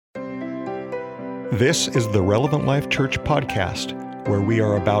This is the Relevant Life Church podcast, where we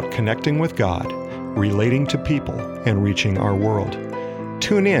are about connecting with God, relating to people, and reaching our world.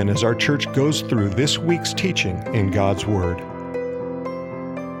 Tune in as our church goes through this week's teaching in God's Word.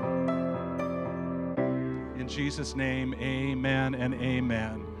 In Jesus' name, amen and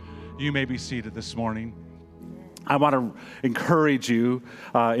amen. You may be seated this morning. I want to encourage you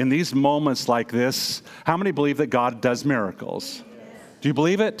in these moments like this. How many believe that God does miracles? Do you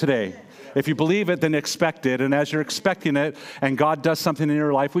believe it today? If you believe it, then expect it. And as you're expecting it and God does something in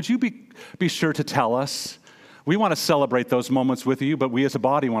your life, would you be sure to tell us? We want to celebrate those moments with you, but we as a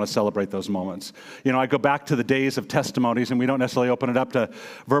body want to celebrate those moments. You know, I go back to the days of testimonies, and we don't necessarily open it up to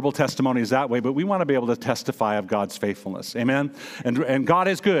verbal testimonies that way, but we want to be able to testify of God's faithfulness. Amen? And God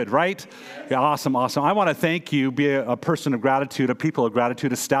is good, right? Yeah, awesome. I want to thank you, be a person of gratitude, a people of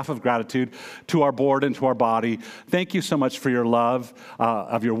gratitude, a staff of gratitude to our board and to our body. Thank you so much for your love,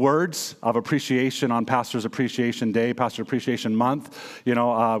 of your words of appreciation on Pastor's Appreciation Day, Pastor Appreciation Month. You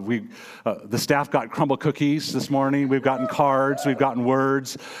know, the staff got crumble cookies this morning. We've gotten cards, we've gotten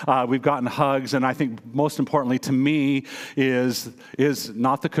words, we've gotten hugs, and I think most importantly to me is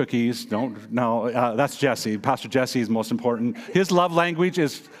not the cookies. That's Jesse. Pastor Jesse is most important. His love language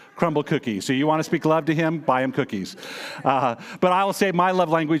is crumble cookies. So you want to speak love to him, buy him cookies. But I will say my love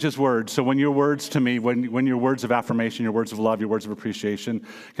language is words. So when your words to me, when your words of affirmation, your words of love, your words of appreciation,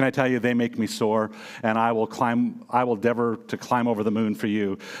 can I tell you, they make me soar, and I will endeavor to climb over the moon for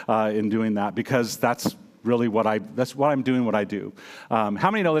you in doing that, because that's really that's what I'm doing, what I do.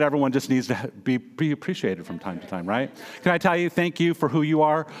 How many know that everyone just needs to be appreciated from time to time, right? Can I tell you, thank you for who you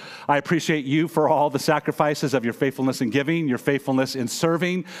are. I appreciate you for all the sacrifices of your faithfulness in giving, your faithfulness in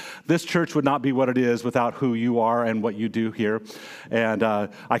serving. This church would not be what it is without who you are and what you do here. And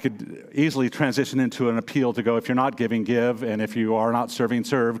I could easily transition into an appeal to go, if you're not giving, give, and if you are not serving,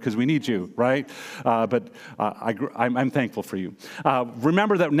 serve, because we need you, right? But I'm thankful for you.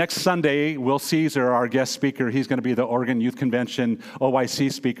 Remember that next Sunday, Will Caesar, our guest speaker, he's going to be the Oregon Youth Convention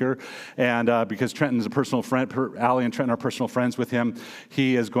OYC speaker, and because Trenton's a personal friend, Allie and Trenton are personal friends with him,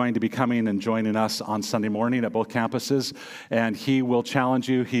 he is going to be coming and joining us on Sunday morning at both campuses, and he will challenge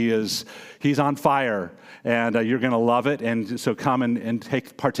you. He's on fire, and you're going to love it, and so come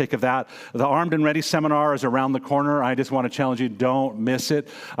and partake of that. The Armed and Ready seminar is around the corner. I just want to challenge you, don't miss it.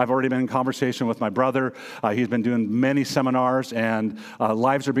 I've already been in conversation with my brother. He's been doing many seminars, and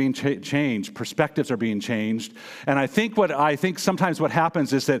lives are being changed, perspectives are being changed. And I think sometimes what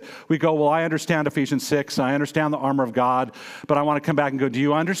happens is that we go, well, I understand Ephesians 6, I understand the armor of God, but I want to come back and go, do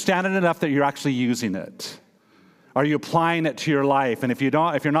you understand it enough that you're actually using it? Are you applying it to your life? And if you're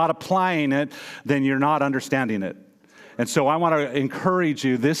not applying it, then you're not understanding it. And so I want to encourage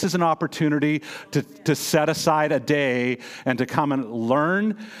you, this is an opportunity to set aside a day and to come and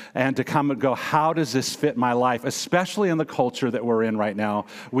learn and to come and go, how does this fit my life? Especially in the culture that we're in right now.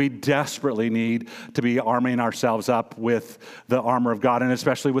 We desperately need to be arming ourselves up with the armor of God, and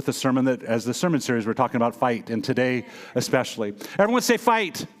especially with the sermon series, we're talking about fight, and today especially. Everyone say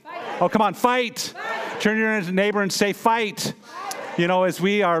fight. Oh, come on, fight. Turn to your neighbor and say fight. You know, as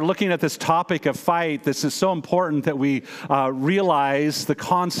we are looking at this topic of fight, this is so important that we realize the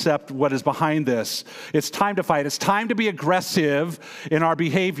concept, what is behind this. It's time to fight. It's time to be aggressive in our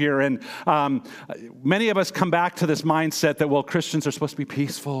behavior. And many of us come back to this mindset that, well, Christians are supposed to be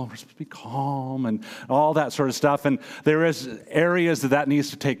peaceful, we're supposed to be calm, and all that sort of stuff. And there is areas that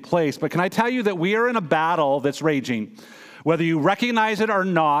needs to take place. But can I tell you that we are in a battle that's raging? Whether you recognize it or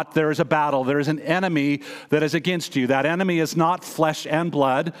not, there is a battle. There is an enemy that is against you. That enemy is not flesh and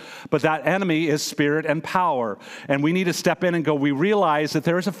blood, but that enemy is spirit and power. And we need to step in and go, we realize that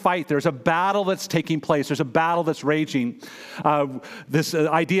there is a fight. There's a battle that's taking place. There's a battle that's raging. This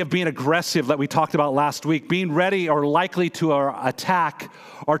idea of being aggressive that we talked about last week, being ready or likely to attack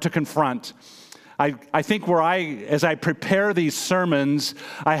or to confront. I think as I prepare these sermons,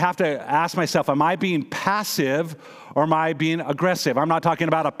 I have to ask myself, am I being passive or am I being aggressive? I'm not talking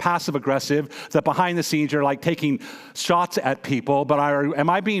about a passive aggressive, that behind the scenes you're like taking shots at people, but am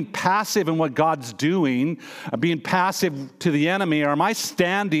I being passive in what God's doing, being passive to the enemy, or am I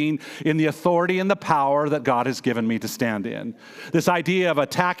standing in the authority and the power that God has given me to stand in? This idea of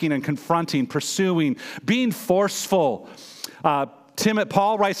attacking and confronting, pursuing, being forceful.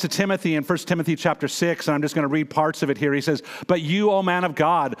 Paul writes to Timothy in 1 Timothy chapter 6, and I'm just going to read parts of it here. He says, but you, O man of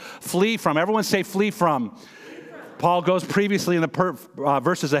God, flee from. Everyone say flee from. Paul goes previously in the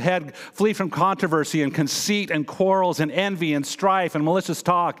verses ahead, flee from controversy and conceit and quarrels and envy and strife and malicious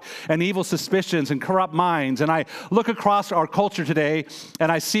talk and evil suspicions and corrupt minds. And I look across our culture today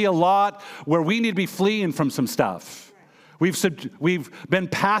and I see a lot where we need to be fleeing from some stuff. We've been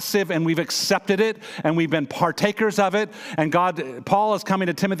passive and we've accepted it and we've been partakers of it. And Paul is coming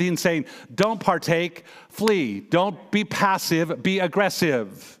to Timothy and saying, don't partake, flee. Don't be passive, be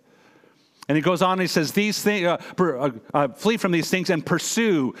aggressive. And he goes on and he says, these things, flee from these things and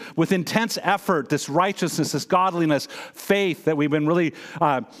pursue with intense effort this righteousness, this godliness, faith that we've been really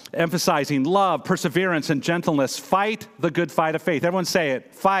emphasizing, love, perseverance, and gentleness. Fight the good fight of faith. Everyone say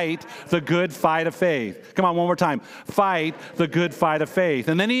it. Fight the good fight of faith. Come on, one more time. Fight the good fight of faith.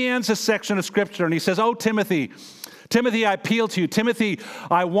 And then he ends this section of scripture and he says, oh, Timothy, I appeal to you. Timothy,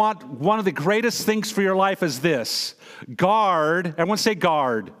 I want one of the greatest things for your life is this. Guard. Everyone say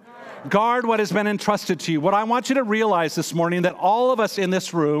guard. Guard what has been entrusted to you. What I want you to realize this morning that all of us in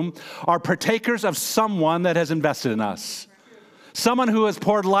this room are partakers of someone that has invested in us. Someone who has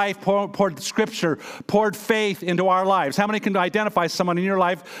poured life, poured scripture, poured faith into our lives. How many can identify someone in your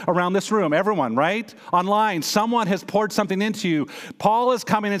life around this room? Everyone, right? Online, someone has poured something into you. Paul is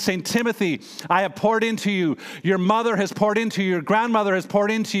coming and saying, Timothy, I have poured into you. Your mother has poured into you. Your grandmother has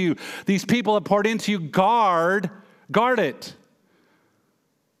poured into you. These people have poured into you. Guard it.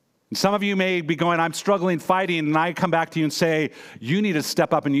 And some of you may be going, I'm struggling, fighting, and I come back to you and say, you need to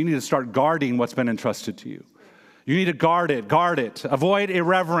step up and you need to start guarding what's been entrusted to you. You need to guard it. Avoid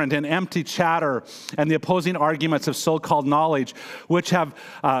irreverent and empty chatter and the opposing arguments of so-called knowledge, which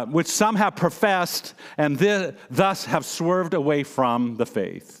some have professed and thus have swerved away from the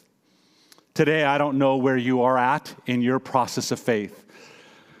faith. Today, I don't know where you are at in your process of faith.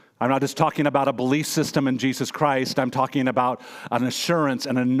 I'm not just talking about a belief system in Jesus Christ. I'm talking about an assurance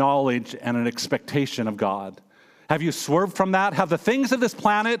and a knowledge and an expectation of God. Have you swerved from that? Have the things of this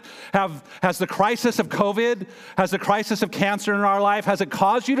planet, has the crisis of COVID, has the crisis of cancer in our life, has it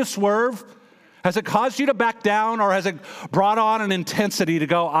caused you to swerve? Has it caused you to back down, or has it brought on an intensity to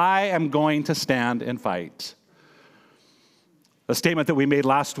go, I am going to stand and fight? The statement that we made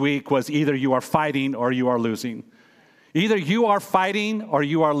last week was either you are fighting or you are losing. Either you are fighting or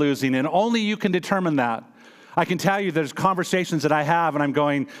you are losing, and only you can determine that. I can tell you there's conversations that I have, and I'm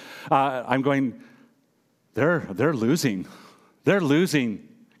going, they're losing. They're losing.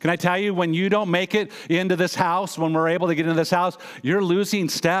 Can I tell you, when you don't make it into this house, when we're able to get into this house, you're losing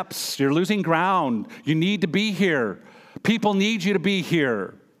steps. You're losing ground. You need to be here. People need you to be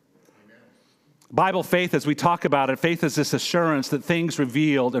here. Bible faith, as we talk about it, faith is this assurance that things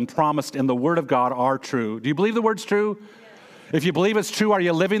revealed and promised in the Word of God are true. Do you believe the Word's true? Yes. If you believe it's true, are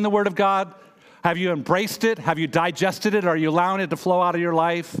you living the Word of God? Have you embraced it? Have you digested it? Are you allowing it to flow out of your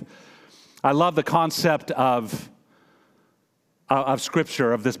life? I love the concept of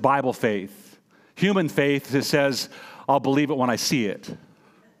Scripture, of this Bible faith. Human faith, it says, I'll believe it when I see it,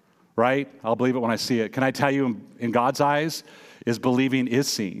 right? I'll believe it when I see it. Can I tell you, in God's eyes, believing is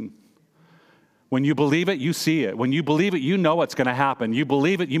seeing. When you believe it, you see it. When you believe it, you know what's going to happen. You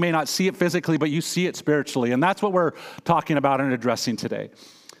believe it, you may not see it physically, but you see it spiritually. And that's what we're talking about and addressing today.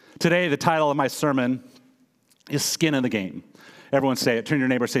 Today, the title of my sermon is Skin in the Game. Everyone say it. Turn to your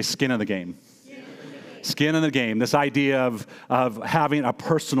neighbor and say, skin in the game. Skin in the game. This idea of having a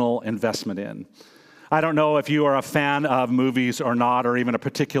personal investment in. I don't know if you are a fan of movies or not, or even a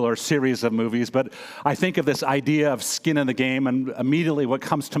particular series of movies, but I think of this idea of skin in the game, and immediately what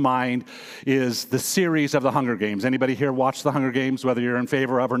comes to mind is the series of The Hunger Games. Anybody here watch The Hunger Games, whether you're in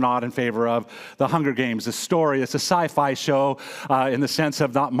favor of or not in favor of The Hunger Games? The story, it's a sci-fi show in the sense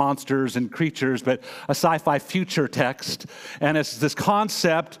of not monsters and creatures, but a sci-fi future text, and it's this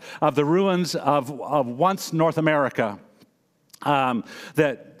concept of the ruins of once North America.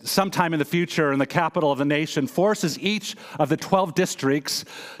 That sometime in the future in the capital of the nation forces each of the 12 districts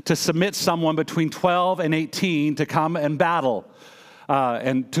to submit someone between 12 and 18 to come and battle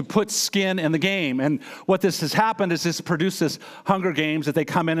and to put skin in the game. And what this has happened is this produces Hunger Games that they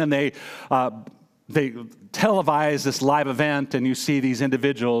come in and they televise this live event, and you see these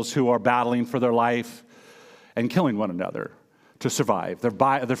individuals who are battling for their life and killing one another to survive.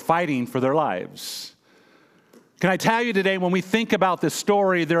 They're fighting for their lives. Can I tell you today, when we think about this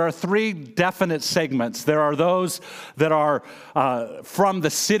story, there are three definite segments. There are those that are from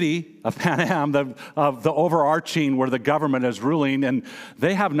the city of Pan Am, of the overarching where the government is ruling, and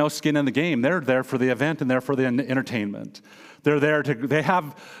they have no skin in the game. They're there for the event and they're for the entertainment. They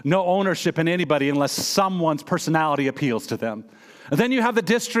have no ownership in anybody unless someone's personality appeals to them. And then you have the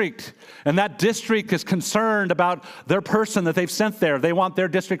district, and that district is concerned about their person that they've sent there. They want their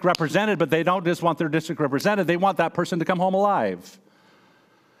district represented, but they don't just want their district represented. They want that person to come home alive.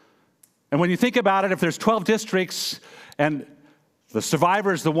 And when you think about it, if there's 12 districts and the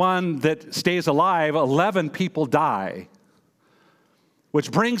survivor is the one that stays alive, 11 people die,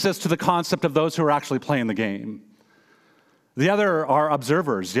 which brings us to the concept of those who are actually playing the game. The other are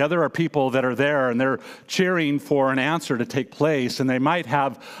observers. The other are people that are there and they're cheering for an answer to take place, and they might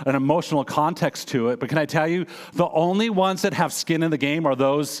have an emotional context to it. But can I tell you, the only ones that have skin in the game are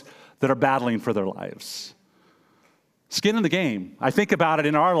those that are battling for their lives. Skin in the game. I think about it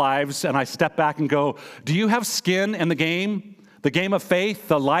in our lives and I step back and go, do you have skin in the game? The game of faith,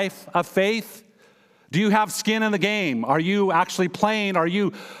 the life of faith? Do you have skin in the game? Are you actually playing? Are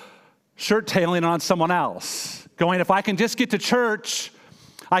you shirt-tailing on someone else? Going, if I can just get to church,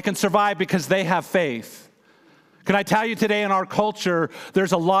 I can survive because they have faith. Can I tell you today in our culture,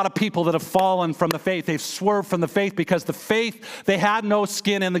 there's a lot of people that have fallen from the faith. They've swerved from the faith because the faith, they had no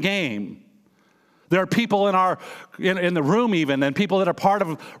skin in the game. There are people in the room even, and people that are part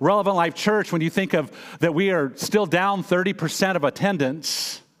of Relevant Life Church, when you think of that we are still down 30% of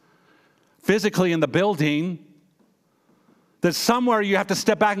attendance physically in the building, that somewhere you have to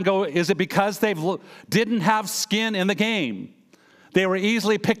step back and go, is it because they didn't have skin in the game? They were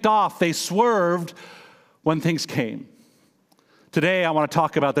easily picked off. They swerved when things came. Today, I want to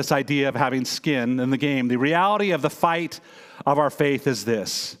talk about this idea of having skin in the game. The reality of the fight of our faith is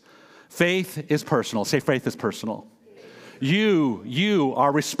this. Faith is personal. Say, faith is personal. You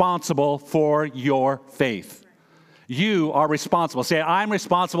are responsible for your faith. You are responsible. Say, I'm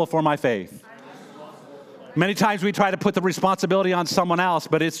responsible for my faith. Many times we try to put the responsibility on someone else,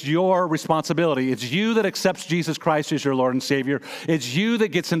 but it's your responsibility. It's you that accepts Jesus Christ as your Lord and Savior. It's you that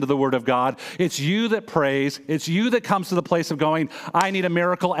gets into the Word of God. It's you that prays. It's you that comes to the place of going, I need a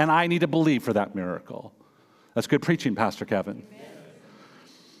miracle and I need to believe for that miracle. That's good preaching, Pastor Kevin. Amen.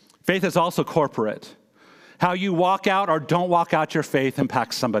 Faith is also corporate. How you walk out or don't walk out your faith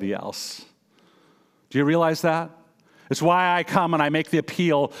impacts somebody else. Do you realize that? It's why I come and I make the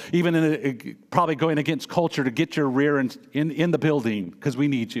appeal, even probably going against culture, to get your rear in the building, because we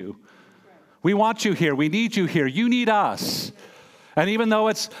need you. We want you here. We need you here. You need us. And even though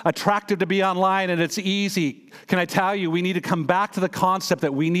it's attractive to be online and it's easy, can I tell you, we need to come back to the concept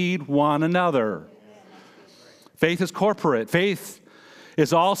that we need one another. Faith is corporate. Faith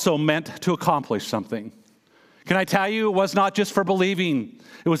is also meant to accomplish something. Can I tell you, it was not just for believing.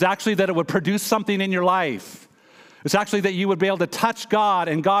 It was actually that it would produce something in your life. It's actually that you would be able to touch God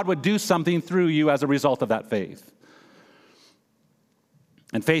and God would do something through you as a result of that faith.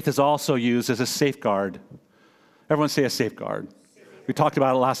 And faith is also used as a safeguard. Everyone say a safeguard. We talked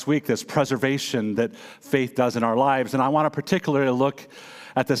about it last week, this preservation that faith does in our lives. And I want to particularly look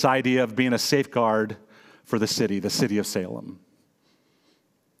at this idea of being a safeguard for the city of Salem.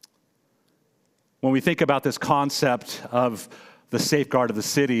 When we think about this concept of the safeguard of the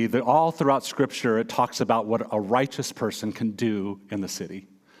city, all throughout Scripture, it talks about what a righteous person can do in the city.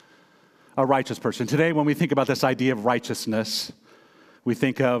 A righteous person. Today, when we think about this idea of righteousness, we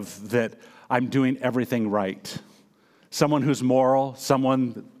think of that I'm doing everything right. Someone who's moral,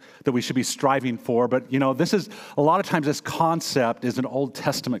 someone that we should be striving for. But, this is, a lot of times this concept is an Old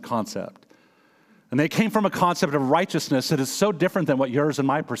Testament concept. And they came from a concept of righteousness that is so different than what yours and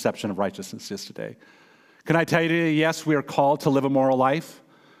my perception of righteousness is today. Can I tell you today, yes, we are called to live a moral life.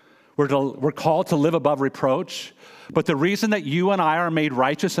 We're called to live above reproach. But the reason that you and I are made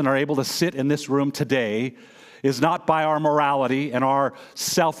righteous and are able to sit in this room today is not by our morality and our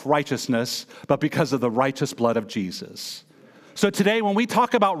self-righteousness, but because of the righteous blood of Jesus. So today, when we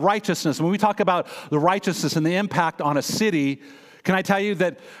talk about righteousness, when we talk about the righteousness and the impact on a city, can I tell you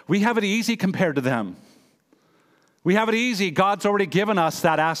that we have it easy compared to them? We have it easy. God's already given us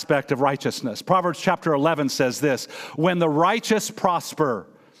that aspect of righteousness. Proverbs chapter 11 says this, when the righteous prosper,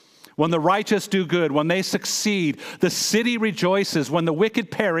 when the righteous do good, when they succeed, the city rejoices. When the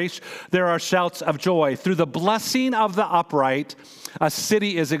wicked perish, there are shouts of joy. Through the blessing of the upright, a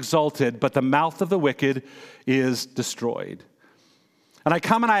city is exalted, but the mouth of the wicked is destroyed. And I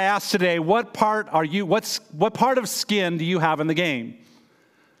come and I ask today, what part of skin do you have in the game?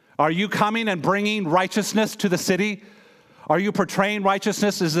 Are you coming and bringing righteousness to the city? Are you portraying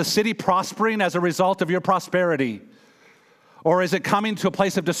righteousness? Is the city prospering as a result of your prosperity? Or is it coming to a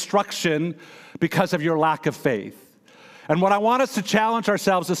place of destruction because of your lack of faith? And what I want us to challenge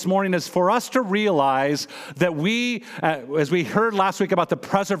ourselves this morning is for us to realize that we, as we heard last week about the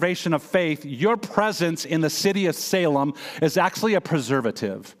preservation of faith, your presence in the city of Salem is actually a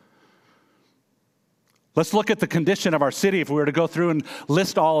preservative. Let's look at the condition of our city. If we were to go through and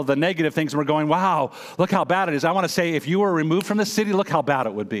list all of the negative things, and we're going, wow, look how bad it is. I want to say, if you were removed from the city, look how bad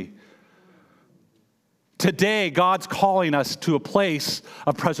it would be. Today, God's calling us to a place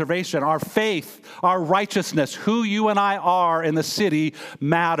of preservation. Our faith, our righteousness, who you and I are in the city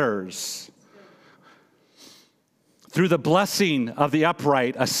matters. Through the blessing of the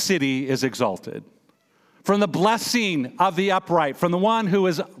upright, a city is exalted. From the blessing of the upright, from the one who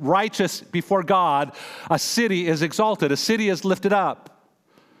is righteous before God, a city is exalted, a city is lifted up.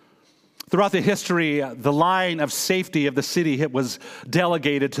 Throughout the history, the line of safety of the city was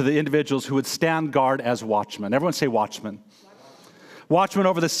delegated to the individuals who would stand guard as watchmen. Everyone say watchmen. Watchmen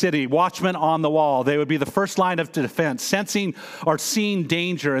over the city, watchmen on the wall. They would be the first line of defense, sensing or seeing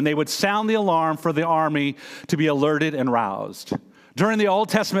danger, and they would sound the alarm for the army to be alerted and roused. During the Old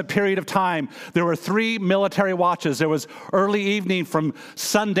Testament period of time, there were 3 military watches. There was early evening from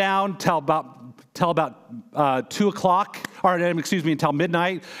sundown till about 2 o'clock, until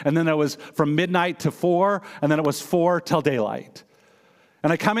midnight, and then it was from midnight to 4, and then it was 4 till daylight.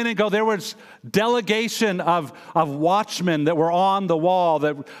 And I come in and go, there was delegation of watchmen that were on the wall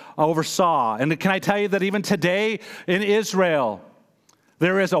that oversaw. And can I tell you that even today in Israel,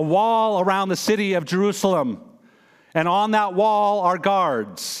 there is a wall around the city of Jerusalem. And on that wall are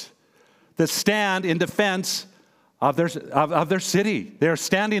guards that stand in defense of their city. They're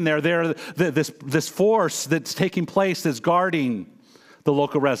standing there. They're this force that's taking place that's guarding the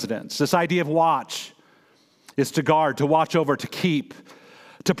local residents. This idea of watch is to guard, to watch over, to keep,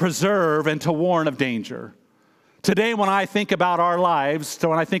 to preserve, and to warn of danger. Today, when I think about our lives, so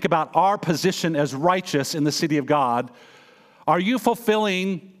when I think about our position as righteous in the city of God, are you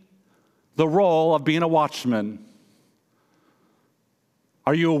fulfilling the role of being a watchman?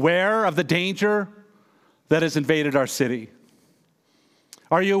 Are you aware of the danger that has invaded our city?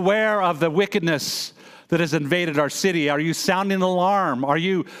 Are you aware of the wickedness that has invaded our city? Are you sounding an alarm? Are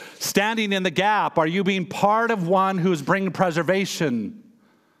you standing in the gap? Are you being part of one who's bringing preservation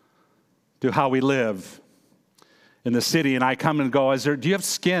to how we live in the city? And I come and go, do you have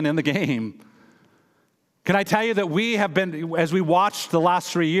skin in the game? Can I tell you that we have been, as we watched the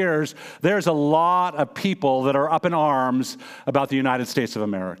last 3 years, there's a lot of people that are up in arms about the United States of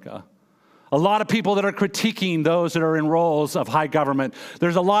America. A lot of people that are critiquing those that are in roles of high government.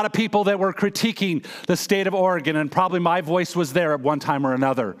 There's a lot of people that were critiquing the state of Oregon, and probably my voice was there at one time or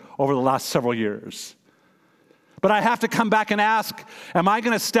another over the last several years. But I have to come back and ask, am I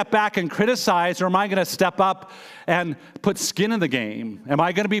going to step back and criticize, or am I going to step up and put skin in the game? Am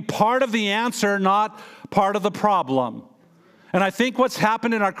I going to be part of the answer, not part of the problem? And I think what's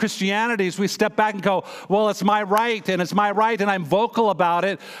happened in our Christianity is we step back and go, well, it's my right, and I'm vocal about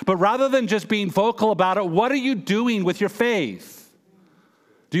it. But rather than just being vocal about it, what are you doing with your faith?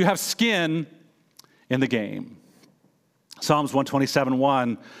 Do you have skin in the game? Psalms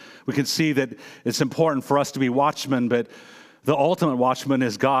 127:1. We can see that it's important for us to be watchmen, but the ultimate watchman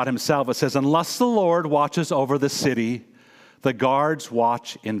is God himself. It says, unless the Lord watches over the city, the guards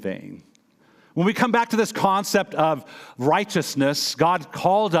watch in vain. When we come back to this concept of righteousness, God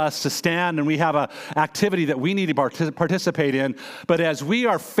called us to stand, and we have an activity that we need to participate in. But as we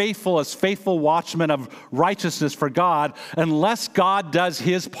are faithful, as faithful watchmen of righteousness for God, unless God does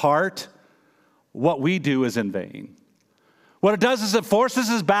his part, what we do is in vain. What it does is it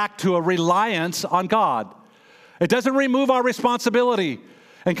forces us back to a reliance on God. It doesn't remove our responsibility.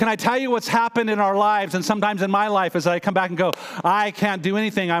 And can I tell you what's happened in our lives, and sometimes in my life, is that I come back and go, I can't do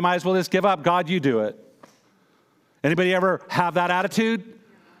anything. I might as well just give up. God, you do it. Anybody ever have that attitude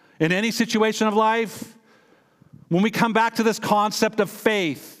in any situation of life? When we come back to this concept of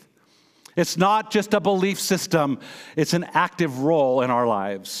faith, it's not just a belief system. It's an active role in our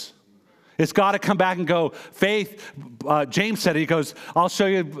lives. It's got to come back and go, faith, James said it, he goes, I'll show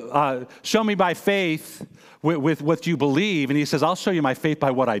you, show me by faith with what you believe. And he says, I'll show you my faith by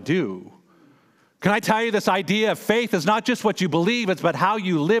what I do. Can I tell you, this idea of faith is not just what you believe, it's about how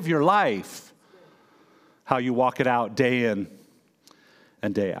you live your life, how you walk it out day in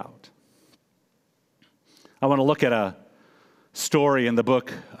and day out. I want to look at a story in the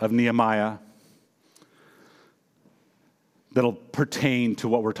book of Nehemiah that'll pertain to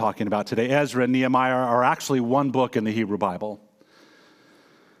what we're talking about today. Ezra and Nehemiah are actually one book in the Hebrew Bible.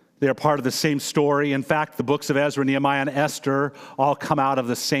 They are part of the same story. In fact, the books of Ezra, Nehemiah, and Esther all come out of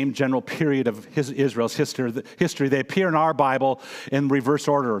the same general period of Israel's history. They appear in our Bible in reverse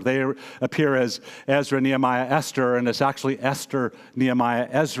order. They appear as Ezra, Nehemiah, Esther, and it's actually Esther, Nehemiah,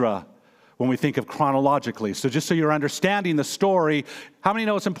 Ezra when we think of chronologically. So just so you're understanding the story, how many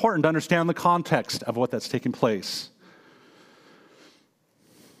know it's important to understand the context of what that's taking place?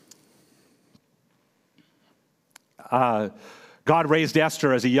 God raised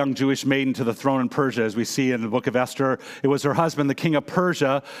Esther as a young Jewish maiden to the throne in Persia, as we see in the book of Esther. It was her husband, the king of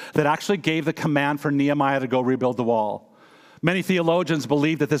Persia, that actually gave the command for Nehemiah to go rebuild the wall. Many theologians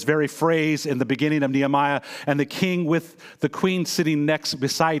believe that this very phrase in the beginning of Nehemiah, and the king with the queen sitting next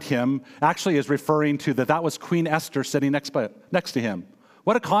beside him, actually is referring to that was Queen Esther sitting next to him.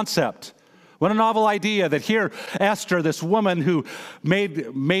 What a concept. What a novel idea that here Esther, this woman who made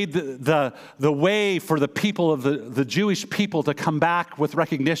the way for the people of the Jewish people to come back with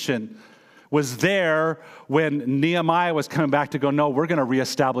recognition, was there when Nehemiah was coming back to go, no, we're going to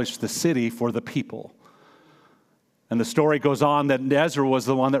reestablish the city for the people. And the story goes on that Ezra was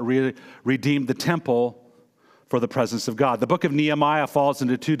the one that redeemed the temple for the presence of God. The book of Nehemiah falls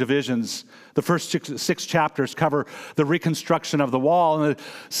into two divisions. The first six chapters cover the reconstruction of the wall, and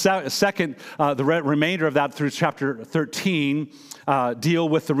the second, the remainder of that through chapter 13, deal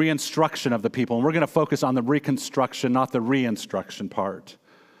with the reinstruction of the people. And we're going to focus on the reconstruction, not the reinstruction part.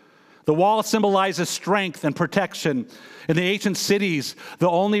 The wall symbolizes strength and protection. In the ancient cities, the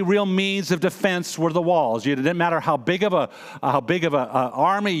only real means of defense were the walls. It didn't matter how big of an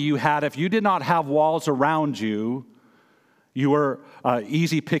army you had. If you did not have walls around you, you were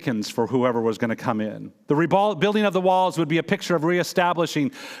easy pickings for whoever was going to come in. The rebuilding of the walls would be a picture of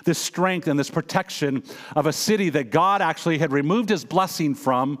reestablishing this strength and this protection of a city that God actually had removed his blessing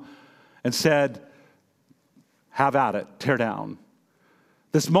from and said, have at it, tear down.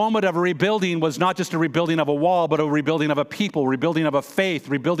 This moment of a rebuilding was not just a rebuilding of a wall, but a rebuilding of a people, rebuilding of a faith,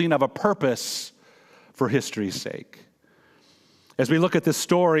 rebuilding of a purpose for history's sake. As we look at this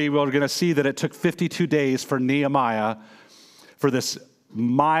story, we're going to see that it took 52 days for Nehemiah, for this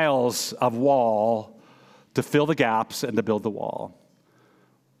miles of wall, to fill the gaps and to build the wall.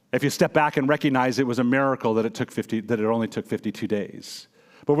 If you step back and recognize it was a miracle that it only took 52 days.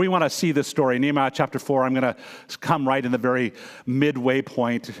 But we want to see this story. Nehemiah chapter 4, I'm going to come right in the very midway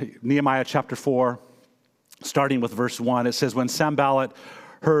point. Nehemiah chapter 4, starting with verse 1, it says, when Sanballat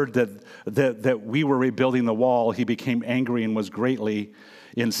heard that we were rebuilding the wall, he became angry and was greatly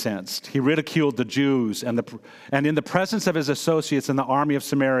incensed. He ridiculed the Jews, and in the presence of his associates in the army of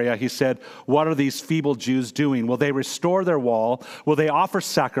Samaria, he said, what are these feeble Jews doing? Will they restore their wall? Will they offer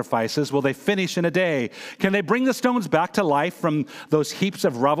sacrifices? Will they finish in a day? Can they bring the stones back to life from those heaps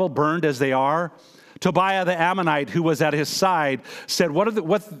of rubble burned as they are? Tobiah the Ammonite, who was at his side, said,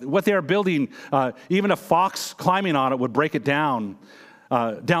 what they are building, even a fox climbing on it would break it down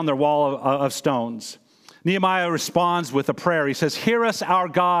their wall of stones. Nehemiah responds with a prayer. He says, hear us, our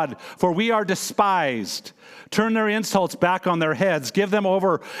God, for we are despised. Turn their insults back on their heads. Give them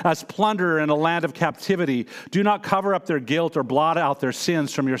over as plunder in a land of captivity. Do not cover up their guilt or blot out their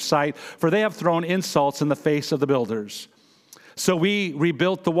sins from your sight, for they have thrown insults in the face of the builders. So we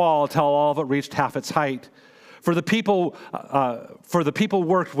rebuilt the wall till all of it reached half its height. For the people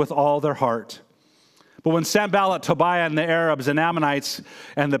worked with all their heart. But when Sanballat, Tobiah, and the Arabs and Ammonites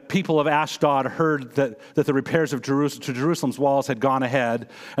and the people of Ashdod heard that the repairs of Jerusalem's walls had gone ahead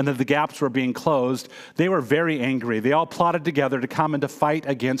and that the gaps were being closed, they were very angry. They all plotted together to come and to fight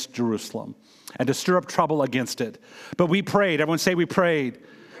against Jerusalem and to stir up trouble against it. But we prayed. Everyone say we prayed.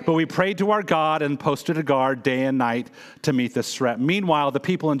 But we prayed to our God and posted a guard day and night to meet this threat. Meanwhile, the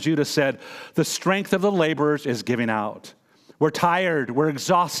people in Judah said, the strength of the laborers is giving out. We're tired. We're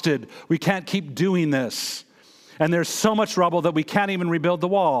exhausted. We can't keep doing this. And there's so much rubble that we can't even rebuild the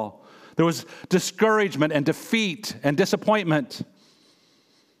wall. There was discouragement and defeat and disappointment.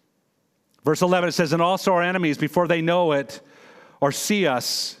 Verse 11, it says, and also our enemies, before they know it or see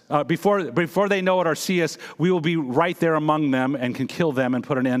us, before they know it or see us, we will be right there among them and can kill them and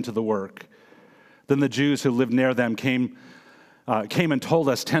put an end to the work. Then the Jews who lived near them came and told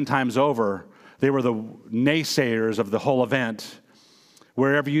us 10 times over. They were the naysayers of the whole event.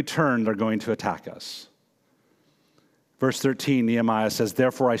 Wherever you turn, they're going to attack us. Verse 13, Nehemiah says,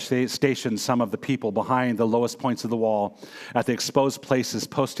 therefore I stationed some of the people behind the lowest points of the wall at the exposed places,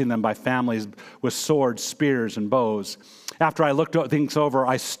 posting them by families with swords, spears, and bows. After I looked things over,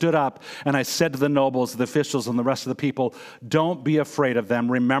 I stood up and I said to the nobles, the officials, and the rest of the people, don't be afraid of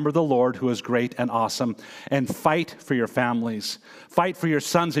them. Remember the Lord who is great and awesome, and fight for your families. Fight for your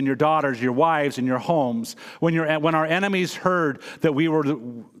sons and your daughters, your wives and your homes. When our enemies heard that we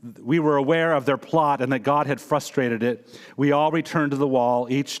were aware of their plot and that God had frustrated it, we all returned to the wall,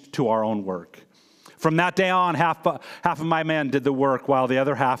 each to our own work. From that day on, half of my men did the work, while the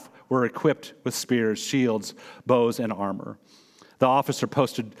other half were equipped with spears, shields, bows, and armor. The officer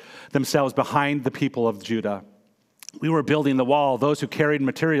posted themselves behind the people of Judah. We were building the wall. Those who carried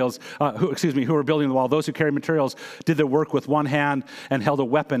materials, who were building the wall, those who carried materials did their work with one hand and held a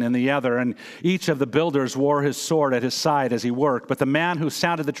weapon in the other. And each of the builders wore his sword at his side as he worked. But the man who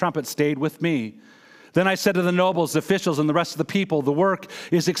sounded the trumpet stayed with me. Then I said to the nobles, the officials, and the rest of the people, the work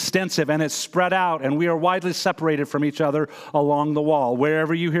is extensive and it's spread out, and we are widely separated from each other along the wall.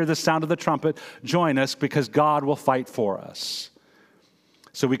 Wherever you hear the sound of the trumpet, join us, because God will fight for us.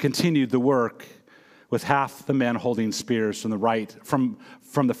 So we continued the work with half the men holding spears from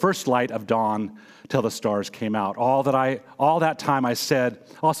the first light of dawn till the stars came out. All that time I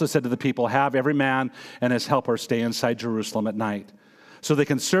also said to the people, have every man and his helper stay inside Jerusalem at night, so they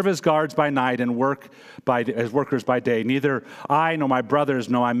can serve as guards by night and work as workers by day. Neither I nor my brothers,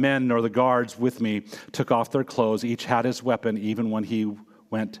 nor my men, nor the guards with me took off their clothes. Each had his weapon, even when he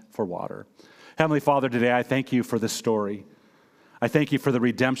went for water. Heavenly Father, today I thank you for this story. I thank you for the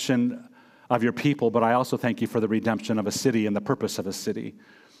redemption of your people, but I also thank you for the redemption of a city and the purpose of a city.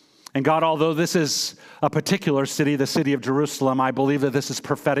 And God, although this is a particular city, the city of Jerusalem, I believe that this is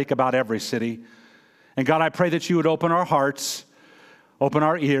prophetic about every city. And God, I pray that you would open our hearts, open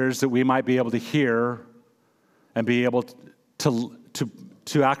our ears, that we might be able to hear and be able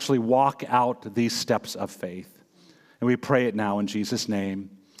to actually walk out these steps of faith. And we pray it now in Jesus' name.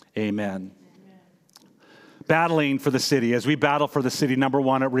 Amen. Battling for the city. As we battle for the city, number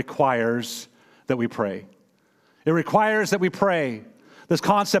one, it requires that we pray. It requires that we pray. This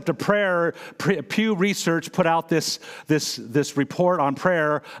concept of prayer, Pew Research put out this report on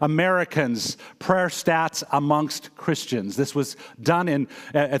prayer, Americans, prayer stats amongst Christians. This was done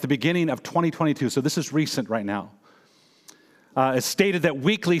at the beginning of 2022, so this is recent right now. It stated that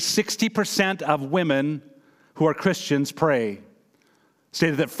weekly 60% of women who are Christians pray.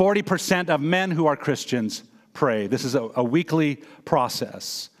 Stated that 40% of men who are Christians pray. This is a weekly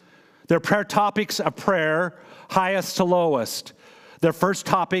process. Their prayer topics of prayer, highest to lowest. Their first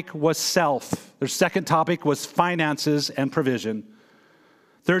topic was self. Their second topic was finances and provision.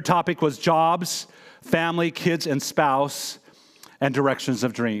 Third topic was jobs, family, kids, and spouse, and directions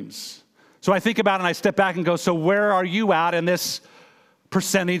of dreams. So I think about it and I step back and go, so where are you at in this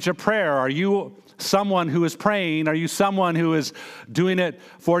percentage of prayer? Are you someone who is praying? Are you someone who is doing it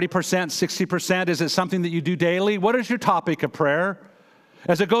 40%, 60%? Is it something that you do daily? What is your topic of prayer?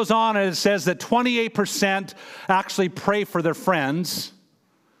 As it goes on, it says that 28% actually pray for their friends.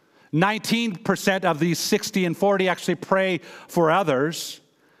 19% of these 60 and 40 actually pray for others.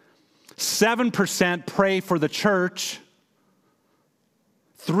 7% pray for the church.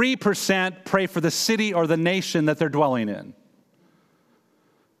 3% pray for the city or the nation that they're dwelling in.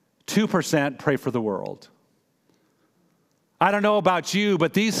 2% pray for the world. I don't know about you,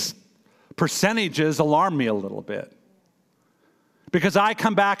 but these percentages alarm me a little bit. Because I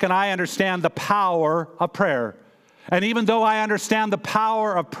come back and I understand the power of prayer. And even though I understand the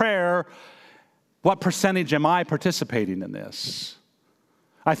power of prayer, what percentage am I participating in this?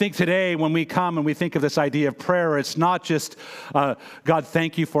 I think today when we come and we think of this idea of prayer, it's not just, God,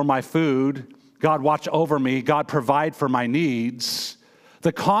 thank you for my food. God, watch over me. God, provide for my needs.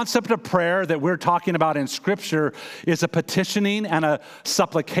 The concept of prayer that we're talking about in Scripture is a petitioning and a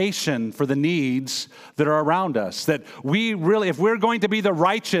supplication for the needs that are around us. That we really, if we're going to be the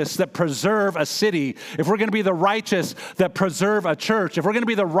righteous that preserve a city, if we're going to be the righteous that preserve a church, if we're going to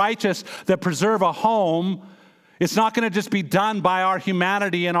be the righteous that preserve a home, it's not going to just be done by our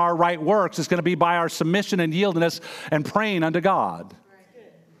humanity and our right works. It's going to be by our submission and yieldedness and praying unto God.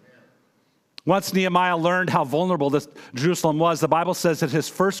 Once Nehemiah learned how vulnerable this Jerusalem was, the Bible says that his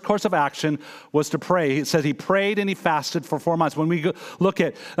first course of action was to pray. It says he prayed and he fasted for 4 months. When we look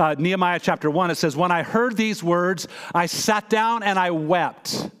at Nehemiah chapter 1, it says, when I heard these words, I sat down and I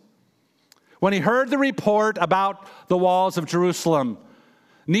wept. When he heard the report about the walls of Jerusalem,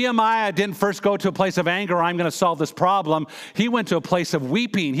 Nehemiah didn't first go to a place of anger, I'm going to solve this problem. He went to a place of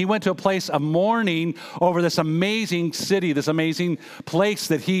weeping. He went to a place of mourning over this amazing city, this amazing place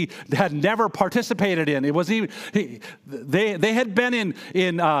that he had never participated in. It wasn't even, they had been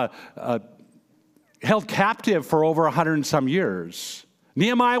held captive for over 100 and some years.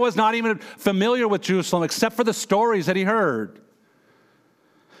 Nehemiah was not even familiar with Jerusalem except for the stories that he heard.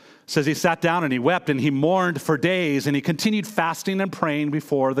 It says he sat down and he wept and he mourned for days and he continued fasting and praying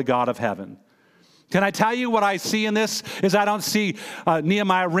before the God of heaven. Can I tell you what I see in this is I don't see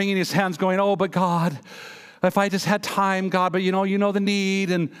Nehemiah wringing his hands going, oh, but God, if I just had time, God, but you know the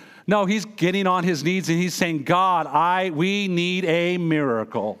need. And no, he's getting on his knees and he's saying, God, we need a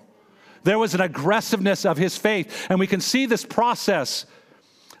miracle. There was an aggressiveness of his faith. And we can see this process.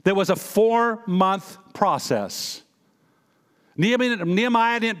 There was a 4-month process.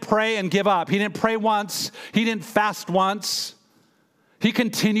 Nehemiah didn't pray and give up. He didn't pray once. He didn't fast once. He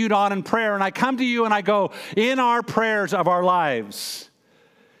continued on in prayer. And I come to you and I go, in our prayers of our lives,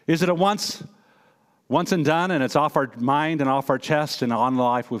 is it a once and done and it's off our mind and off our chest and on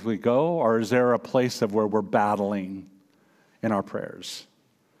life as we go? Or is there a place of where we're battling in our prayers?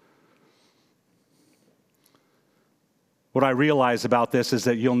 What I realize about this is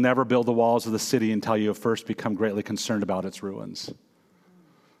that you'll never build the walls of the city until you have first become greatly concerned about its ruins.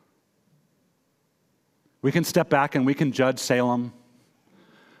 We can step back and we can judge Salem.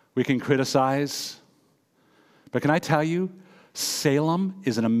 We can criticize. But can I tell you, Salem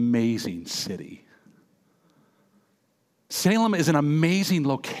is an amazing city. Salem is an amazing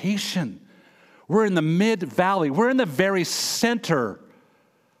location. We're in the mid-valley. We're in the very center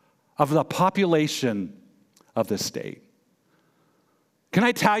of the population of the state. Can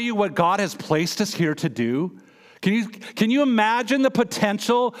I tell you what God has placed us here to do? Can you imagine the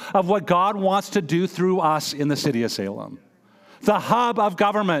potential of what God wants to do through us in the city of Salem? The hub of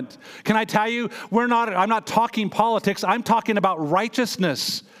government. Can I tell you, I'm not talking politics, I'm talking about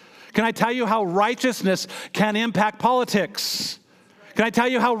righteousness. Can I tell you how righteousness can impact politics? Can I tell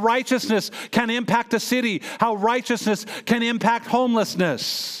you how righteousness can impact a city? How righteousness can impact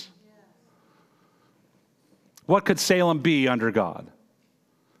homelessness? What could Salem be under God?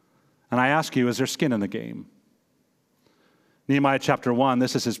 And I ask you, is there skin in the game? Nehemiah chapter 1,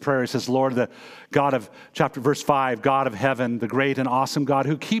 this is his prayer. He says, Lord, the God of, verse 5, God of heaven, the great and awesome God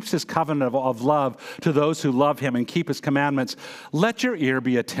who keeps his covenant of love to those who love him and keep his commandments, let your ear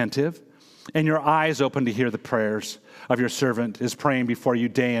be attentive and your eyes open to hear the prayers of your servant is praying before you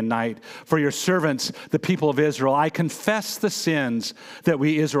day and night. For your servants, the people of Israel, I confess the sins that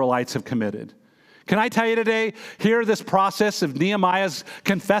we Israelites have committed. Can I tell you today, here this process of Nehemiah's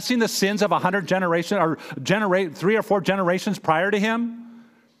confessing the sins of 100 generations, or 3 or 4 generations prior to him?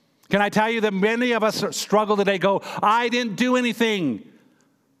 Can I tell you that many of us struggle today, go, I didn't do anything.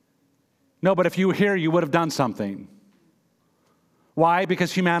 No, but if you were here, you would have done something. Why?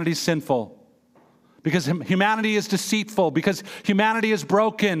 Because humanity is sinful. Because humanity is deceitful. Because humanity is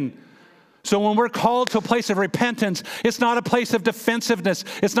broken. So when we're called to a place of repentance, it's not a place of defensiveness.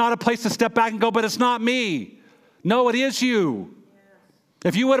 It's not a place to step back and go, but it's not me. No, it is you.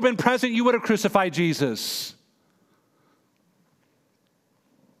 If you would have been present, you would have crucified Jesus.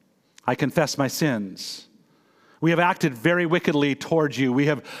 I confess my sins. We have acted very wickedly towards you. We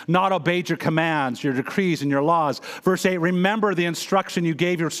have not obeyed your commands, your decrees, and your laws. Verse 8, remember the instruction you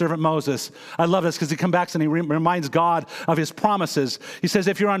gave your servant Moses. I love this because he comes back and he reminds God of his promises. He says,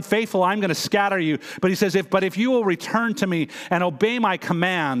 if you're unfaithful, I'm going to scatter you. But he says, if you will return to me and obey my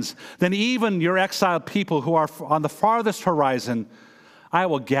commands, then even your exiled people who are on the farthest horizon, I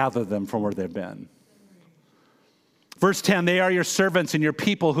will gather them from where they've been. Verse 10, they are your servants and your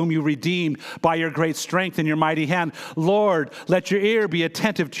people whom you redeemed by your great strength and your mighty hand. Lord, let your ear be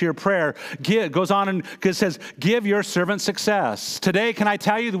attentive to your prayer. Goes on and says, give your servant success. Today, can I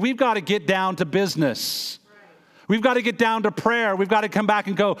tell you that we've got to get down to business. We've got to get down to prayer. We've got to come back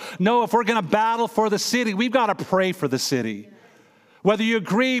and go, no, if we're going to battle for the city, we've got to pray for the city. Whether you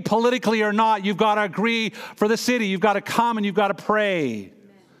agree politically or not, you've got to agree for the city. You've got to come and you've got to pray.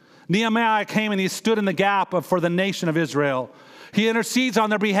 Nehemiah came and he stood in the gap for the nation of Israel. He intercedes on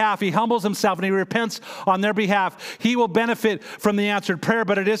their behalf. He humbles himself and he repents on their behalf. He will benefit from the answered prayer,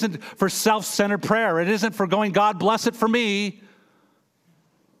 but it isn't for self-centered prayer. It isn't for going, God, bless it for me.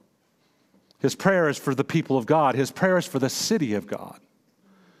 His prayer is for the people of God. His prayer is for the city of God.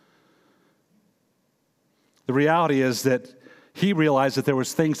 The reality is that he realized that there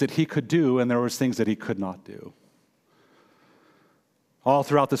was things that he could do and there was things that he could not do. All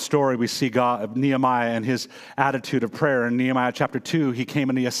throughout the story, we see Nehemiah and his attitude of prayer. In Nehemiah chapter 2, he came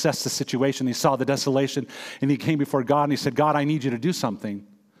and he assessed the situation. He saw the desolation, and he came before God, and he said, God, I need you to do something.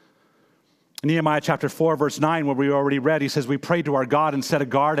 In Nehemiah chapter 4, verse 9, where we already read, he says, we prayed to our God and set a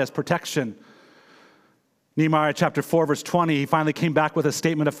guard as protection. Nehemiah chapter 4, verse 20, he finally came back with a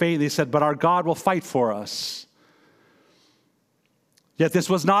statement of faith. He said, but our God will fight for us. Yet this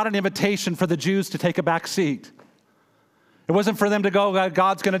was not an invitation for the Jews to take a back seat. It wasn't for them to go,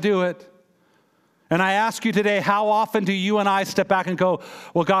 God's going to do it. And I ask you today, how often do you and I step back and go,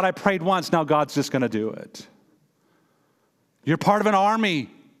 well, God, I prayed once, now God's just going to do it. You're part of an army.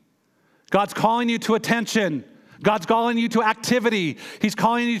 God's calling you to attention. God's calling you to activity. He's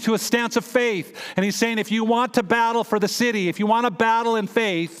calling you to a stance of faith. And he's saying, if you want to battle for the city, if you want to battle in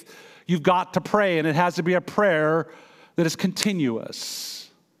faith, you've got to pray. And it has to be a prayer that is continuous.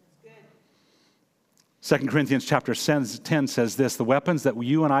 2 Corinthians chapter 10 says this, the weapons that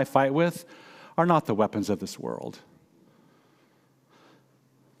you and I fight with are not the weapons of this world.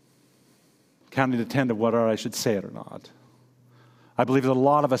 Counting to 10 of whether I should say it or not. I believe that a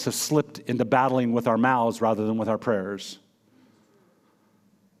lot of us have slipped into battling with our mouths rather than with our prayers.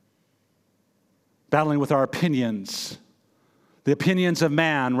 Battling with our opinions. The opinions of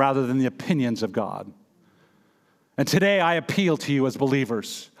man rather than the opinions of God. And today I appeal to you as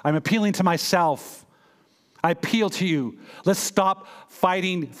believers. I'm appealing to myself. I appeal to you. Let's stop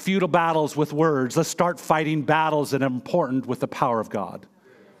fighting futile battles with words. Let's start fighting battles that are important with the power of God.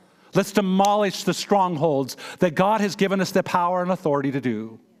 Let's demolish the strongholds that God has given us the power and authority to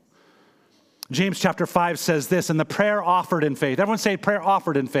do. James chapter 5 says this, and the prayer offered in faith. Everyone say prayer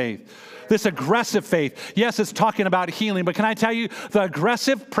offered in faith. This aggressive faith. Yes, it's talking about healing, but can I tell you, the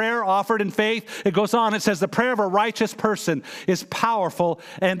aggressive prayer offered in faith, it goes on, it says the prayer of a righteous person is powerful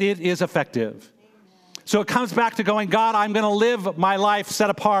and it is effective. So it comes back to going, God, I'm going to live my life set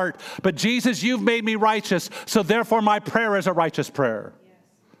apart, but Jesus, you've made me righteous, so therefore my prayer is a righteous prayer. Yes.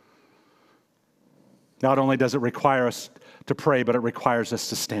 Not only does it require us to pray, but it requires us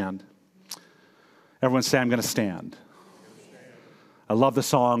to stand. Everyone say, I'm going to stand. I love the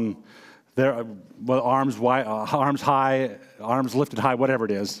song, there, well, arms high, arms lifted high, whatever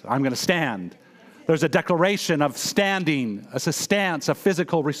it is. I'm going to stand. There's a declaration of standing, a stance, a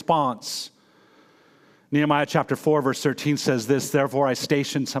physical response. Nehemiah chapter 4, verse 13 says this, therefore I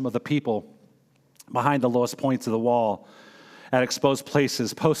stationed some of the people behind the lowest points of the wall at exposed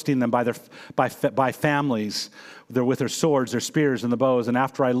places, posting them by families, with their swords, their spears, and the bows. And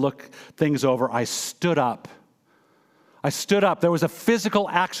after I looked things over, I stood up. There was a physical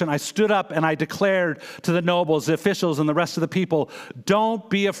action. I stood up and I declared to the nobles, the officials, and the rest of the people, don't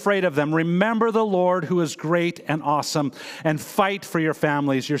be afraid of them. Remember the Lord who is great and awesome, and fight for your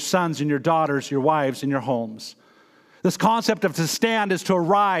families, your sons and your daughters, your wives and your homes. This concept of to stand is to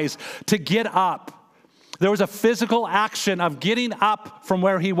arise, to get up. There was a physical action of getting up from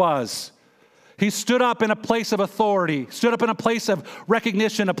where he was. He stood up in a place of authority, stood up in a place of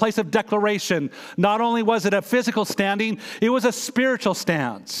recognition, a place of declaration. Not only was it a physical standing, it was a spiritual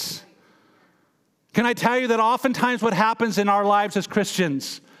stance. Can I tell you that oftentimes what happens in our lives as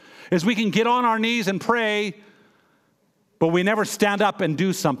Christians is we can get on our knees and pray, but we never stand up and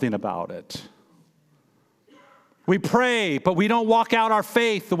do something about it. We pray, but we don't walk out our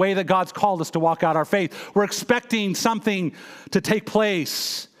faith the way that God's called us to walk out our faith. We're expecting something to take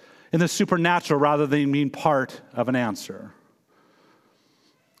place in the supernatural rather than being part of an answer.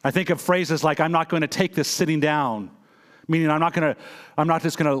 I think of phrases like, I'm not going to take this sitting down, meaning I'm not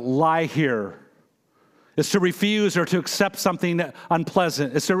just going to lie here. It's to refuse or to accept something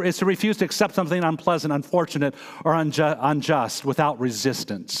unpleasant. It's to refuse to accept something unpleasant, unfortunate, or unjust without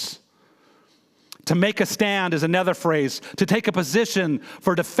resistance. To make a stand is another phrase. To take a position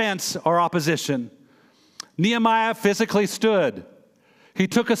for defense or opposition. Nehemiah physically stood. He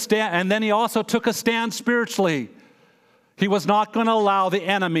took a stand, and then he also took a stand spiritually. He was not going to allow the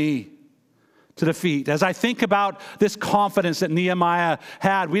enemy to defeat. As I think about this confidence that Nehemiah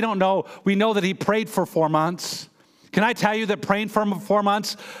had, we know that he prayed for 4 months. Can I tell you that praying for 4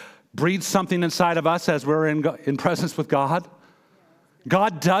 months breeds something inside of us as we're in presence with God?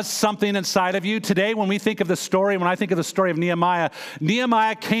 God does something inside of you. Today, when I think of the story of Nehemiah,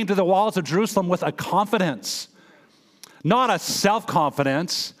 Nehemiah came to the walls of Jerusalem with a confidence. Not a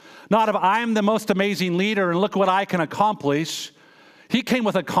self-confidence, not of I'm the most amazing leader and look what I can accomplish. He came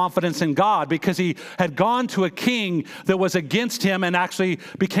with a confidence in God because he had gone to a king that was against him and actually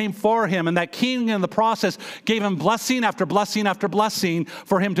became for him. And that king in the process gave him blessing after blessing after blessing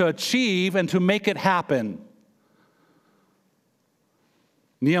for him to achieve and to make it happen.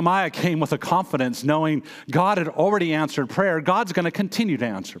 Nehemiah came with a confidence knowing God had already answered prayer. God's going to continue to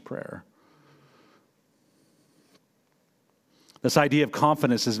answer prayer. This idea of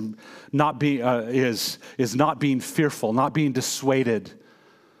confidence is not being fearful, not being dissuaded.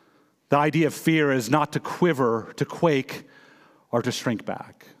 The idea of fear is not to quiver, to quake, or to shrink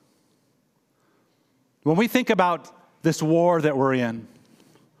back. When we think about this war that we're in,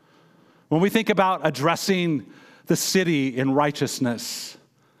 when we think about addressing the city in righteousness,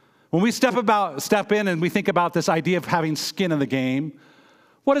 when we step in and we think about this idea of having skin in the game,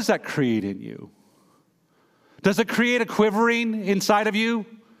 what does that create in you? Does it create a quivering inside of you?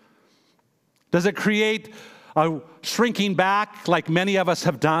 Does it create a shrinking back like many of us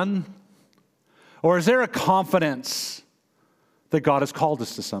have done? Or is there a confidence that God has called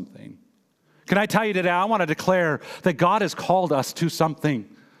us to something? Can I tell you today, I want to declare that God has called us to something.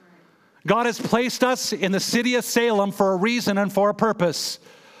 God has placed us in the city of Salem for a reason and for a purpose.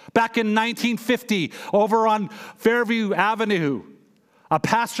 Back in 1950, over on Fairview Avenue, a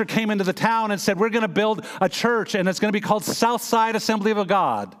pastor came into the town and said, we're going to build a church, and it's going to be called Southside Assembly of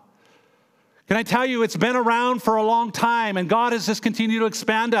God. Can I tell you, it's been around for a long time, and God has just continued to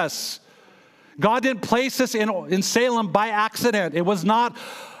expand us. God didn't place us in Salem by accident. It was not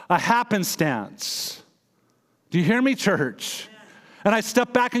a happenstance. Do you hear me, church? And I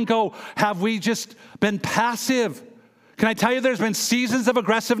step back and go, have we just been passive? Can I tell you there's been seasons of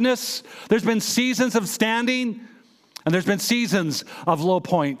aggressiveness, there's been seasons of standing, and there's been seasons of low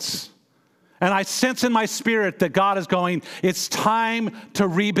points. And I sense in my spirit that God is going, it's time to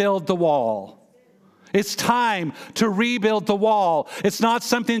rebuild the wall. It's time to rebuild the wall. It's not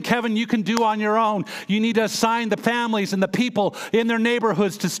something, Kevin, you can do on your own. You need to assign the families and the people in their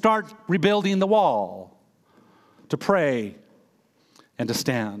neighborhoods to start rebuilding the wall, to pray and to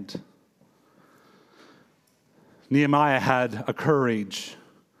stand. Nehemiah had a courage,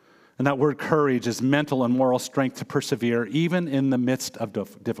 and that word courage is mental and moral strength to persevere even in the midst of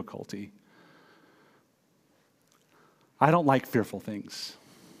difficulty. I don't like fearful things.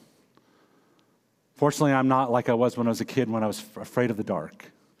 Fortunately, I'm not like I was when I was a kid when I was afraid of the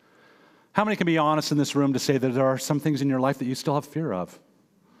dark. How many can be honest in this room to say that there are some things in your life that you still have fear of?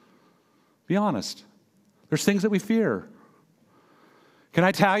 Be honest. There's things that we fear. Can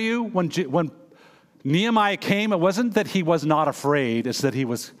I tell you, when Nehemiah came, it wasn't that he was not afraid, it's that he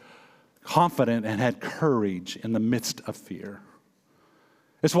was confident and had courage in the midst of fear.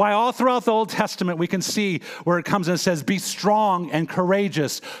 It's why all throughout the Old Testament we can see where it comes and it says, be strong and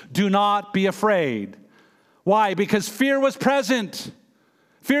courageous. Do not be afraid. Why? Because fear was present.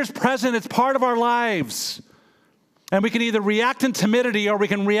 Fear is present. It's part of our lives. And we can either react in timidity or we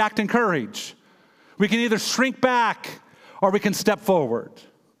can react in courage. We can either shrink back or we can step forward.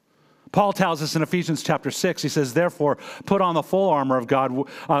 Paul tells us in Ephesians chapter 6, he says, therefore, put on the full armor of God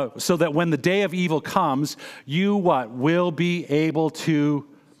so that when the day of evil comes, you what? Will be able to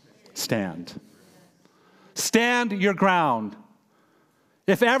stand. Stand your ground.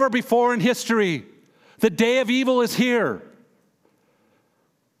 If ever before in history, the day of evil is here.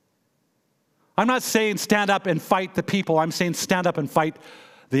 I'm not saying stand up and fight the people. I'm saying stand up and fight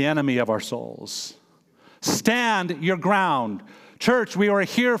the enemy of our souls. Stand your ground. Church, we are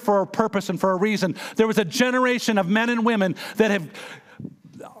here for a purpose and for a reason. There was a generation of men and women that have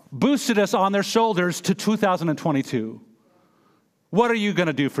boosted us on their shoulders to 2022. What are you going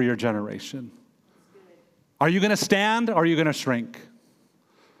to do for your generation? Are you going to stand or are you going to shrink?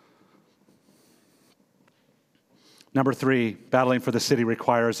 Number 3, battling for the city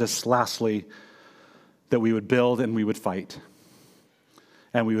requires us, lastly, that we would build and we would fight.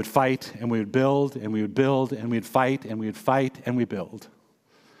 And we would fight and we would build and we would build and we'd fight and we would fight and we build.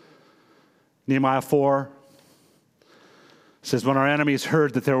 Nehemiah 4 says, when our enemies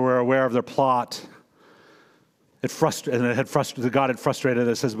heard that they were aware of their plot, God had frustrated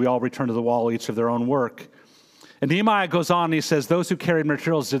us as we all returned to the wall, each of their own work. And Nehemiah goes on and he says, those who carried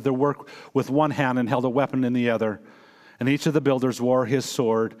materials did their work with one hand and held a weapon in the other. And each of the builders wore his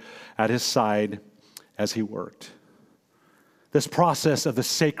sword at his side as he worked. This process of the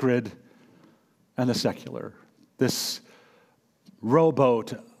sacred and the secular, this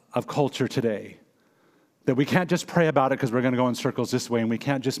rowboat of culture today, that we can't just pray about it because we're going to go in circles this way, and we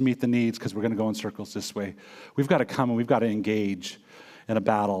can't just meet the needs because we're going to go in circles this way. We've got to come and we've got to engage in a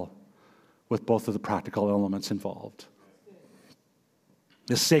battle with both of the practical elements involved.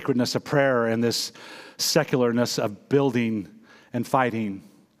 This sacredness of prayer and this secularness of building and fighting.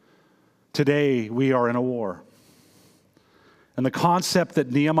 Today, we are in a war. And the concept that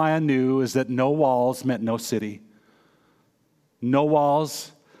Nehemiah knew is that no walls meant no city. No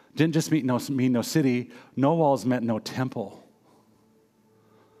walls didn't just mean no city. No walls meant no temple.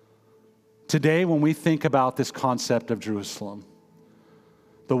 Today, when we think about this concept of Jerusalem,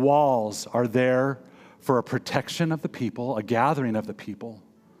 the walls are there for a protection of the people, a gathering of the people.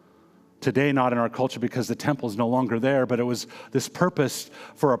 Today, not in our culture because the temple is no longer there, but it was this purpose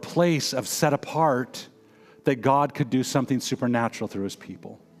for a place of set apart that God could do something supernatural through his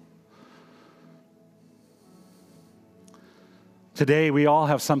people. Today, we all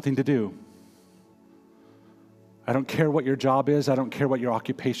have something to do. I don't care what your job is. I don't care what your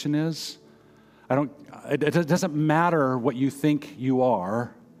occupation is. It doesn't matter what you think you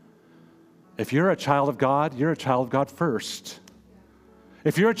are. If you're a child of God, you're a child of God first.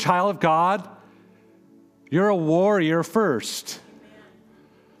 If you're a child of God, you're a warrior first.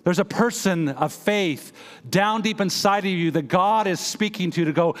 There's a person of faith down deep inside of you that God is speaking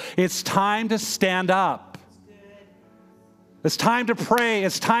to go, it's time to stand up. It's time to pray.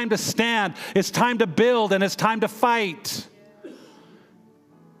 It's time to stand. It's time to build, and it's time to fight.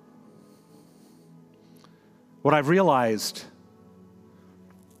 What I've realized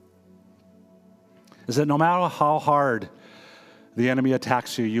is that no matter how hard the enemy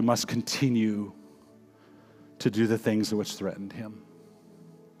attacks you, you must continue to do the things which threatened him.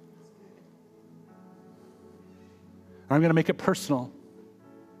 I'm going to make it personal.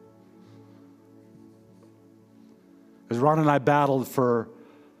 As Ron and I battled for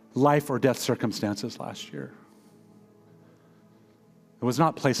life or death circumstances last year, it was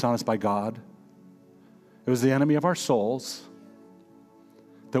not placed on us by God. It was the enemy of our souls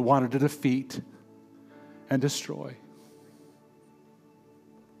that wanted to defeat and destroy.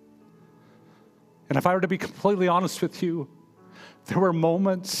 And if I were to be completely honest with you, there were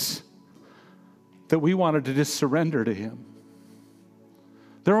moments that we wanted to just surrender to him.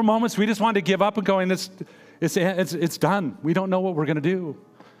 There were moments we just wanted to give up and going, it's done. We don't know what we're going to do.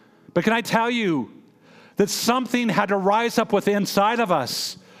 But can I tell you that something had to rise up within inside of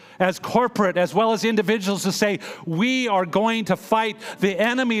us as corporate as well as individuals to say, we are going to fight. The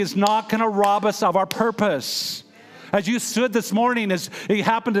enemy is not going to rob us of our purpose. As you stood this morning, as it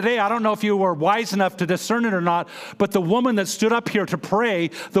happened today, I don't know if you were wise enough to discern it or not, but the woman that stood up here to pray,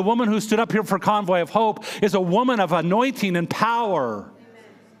 the woman who stood up here for Convoy of Hope, is a woman of anointing and power.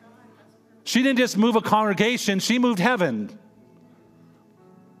 She didn't just move a congregation, she moved heaven.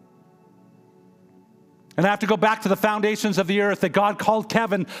 And I have to go back to the foundations of the earth that God called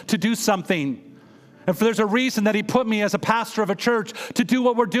Kevin to do something. And there's a reason that he put me as a pastor of a church to do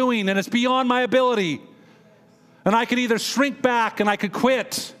what we're doing, and it's beyond my ability. And I could either shrink back and I could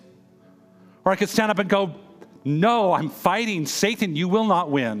quit, or I could stand up and go, no, I'm fighting. Satan, you will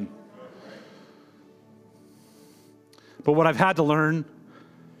not win. But what I've had to learn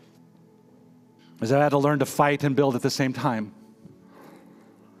is I've had to learn to fight and build at the same time.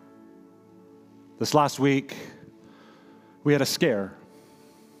 This last week, we had a scare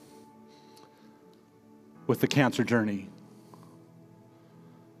with the cancer journey.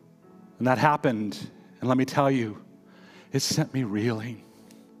 And that happened. And let me tell you, it sent me reeling.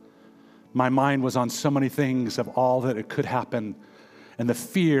 My mind was on so many things of all that it could happen, and the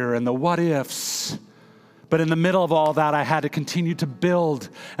fear and the what ifs. But in the middle of all that, I had to continue to build,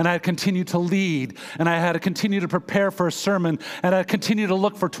 and I had to continue to lead, and I had to continue to prepare for a sermon, and I had to continue to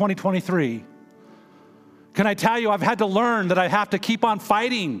look for 2023. Can I tell you, I've had to learn that I have to keep on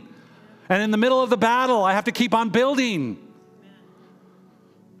fighting. And in the middle of the battle, I have to keep on building.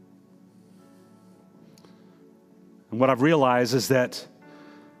 And what I've realized is that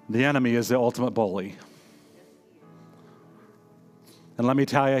the enemy is the ultimate bully. And let me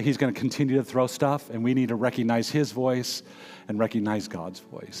tell you, he's going to continue to throw stuff, and we need to recognize his voice and recognize God's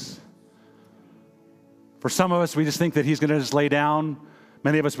voice. For some of us, we just think that he's going to just lay down.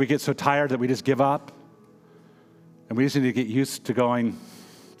 Many of us, we get so tired that we just give up. And we just need to get used to going,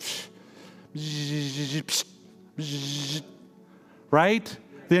 right?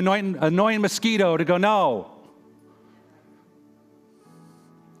 The annoying mosquito to go, no.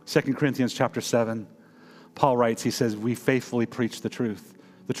 2 Corinthians chapter 7, Paul writes, he says, we faithfully preach the truth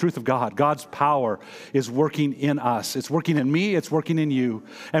of God. God's power is working in us. It's working in me, it's working in you.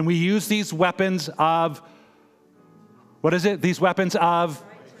 And we use these weapons of, what is it? These weapons of,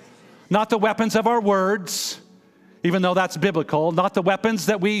 not the weapons of our words, even though that's biblical, not the weapons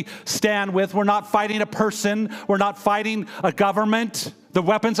that we stand with. We're not fighting a person. We're not fighting a government. The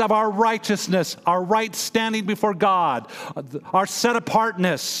weapons of our righteousness, our right standing before God, our set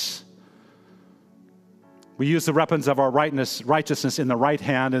apartness. We use the weapons of our righteousness in the right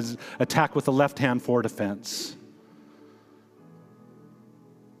hand as attack with the left hand for defense.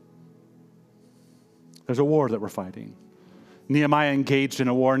 There's a war that we're fighting. Nehemiah engaged in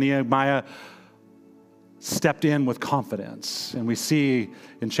a war. Nehemiah stepped in with confidence. And we see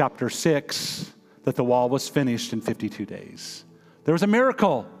in chapter 6 that the wall was finished in 52 days. There was a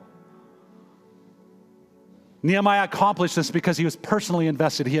miracle. Nehemiah accomplished this because he was personally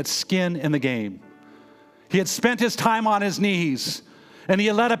invested. He had skin in the game. He had spent his time on his knees, and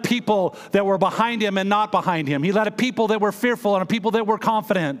he led a people that were behind him and not behind him. He led a people that were fearful and a people that were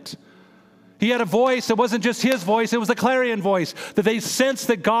confident. He had a voice. It wasn't just his voice. It was a clarion voice that they sensed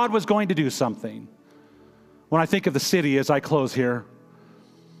that God was going to do something. When I think of the city as I close here,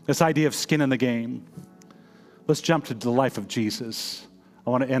 this idea of skin in the game, let's jump to the life of Jesus. I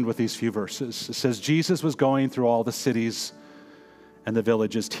want to end with these few verses. It says, Jesus was going through all the cities and the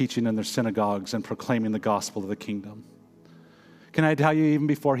villages, teaching in their synagogues and proclaiming the gospel of the kingdom. Can I tell you, even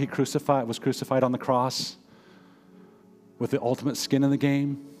before he was crucified on the cross, with the ultimate skin in the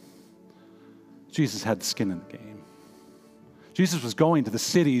game, Jesus had skin in the game. Jesus was going to the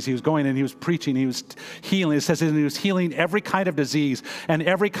cities. He was going and he was preaching. He was healing. It says he was healing every kind of disease and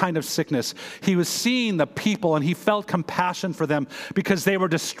every kind of sickness. He was seeing the people and he felt compassion for them because they were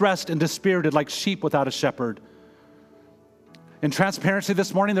distressed and dispirited like sheep without a shepherd. In transparency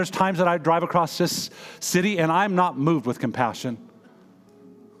this morning, there's times that I drive across this city and I'm not moved with compassion.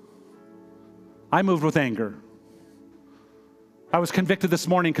 I'm moved with anger. I was convicted this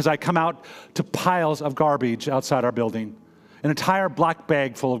morning because I come out to piles of garbage outside our building. An entire black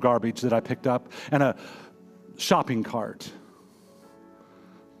bag full of garbage that I picked up and a shopping cart.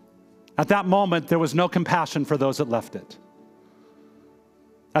 At that moment, there was no compassion for those that left it.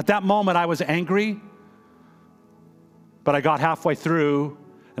 At that moment, I was angry, but I got halfway through,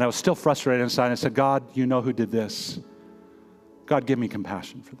 and I was still frustrated inside. I said, God, you know who did this. God, give me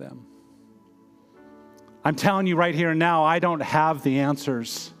compassion for them. I'm telling you right here and now, I don't have the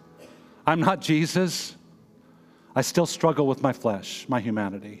answers. I'm not Jesus. I still struggle with my flesh, my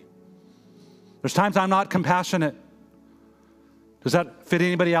humanity. There's times I'm not compassionate. Does that fit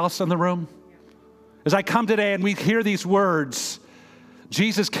anybody else in the room? As I come today and we hear these words,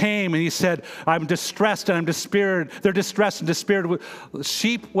 Jesus came and he said, I'm distressed and I'm despaired. They're distressed and despaired with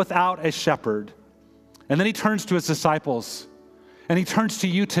sheep without a shepherd. And then he turns to his disciples and he turns to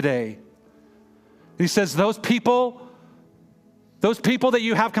you today. He says, those people that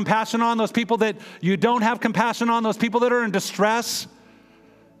you have compassion on, those people that you don't have compassion on, those people that are in distress,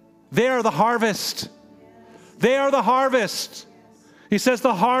 they are the harvest. They are the harvest. He says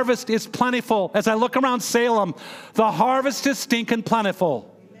the harvest is plentiful. As I look around Salem, the harvest is stinking plentiful.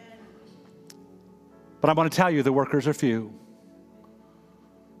 But I want to tell you, the workers are few.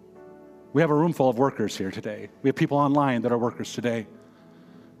 We have a room full of workers here today. We have people online that are workers today.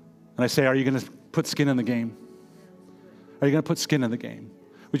 And I say, are you going to put skin in the game? Are you going to put skin in the game?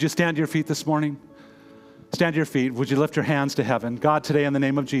 Would you stand to your feet this morning? Stand to your feet. Would you lift your hands to heaven? God, today in the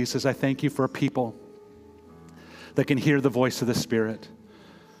name of Jesus, I thank you for a people that can hear the voice of the Spirit.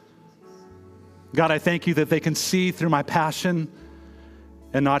 God, I thank you that they can see through my passion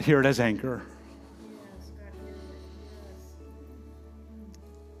and not hear it as anger.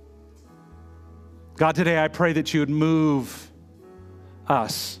 God, today I pray that you would move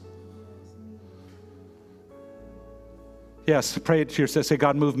us. Yes, pray it to yourself. Say,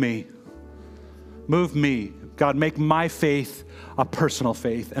 God, move me. Move me. God, make my faith a personal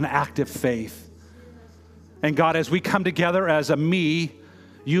faith, an active faith. And God, as we come together as a me,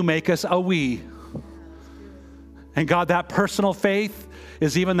 you make us a we. And God, that personal faith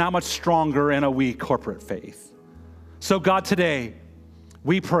is even that much stronger in a we corporate faith. So God, today,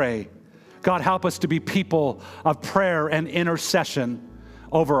 we pray, God, help us to be people of prayer and intercession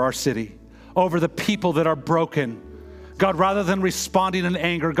over our city, over the people that are broken. God, rather than responding in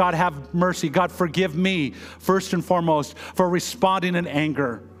anger, God, have mercy. God, forgive me, first and foremost, for responding in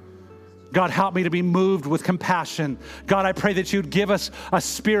anger. God, help me to be moved with compassion. God, I pray that you'd give us a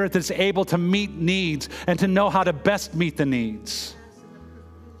spirit that's able to meet needs and to know how to best meet the needs.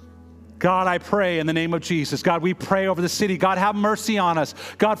 God, I pray in the name of Jesus. God, we pray over the city. God, have mercy on us.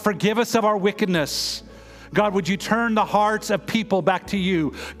 God, forgive us of our wickedness. God, would you turn the hearts of people back to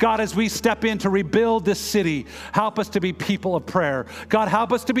you? God, as we step in to rebuild this city, help us to be people of prayer. God,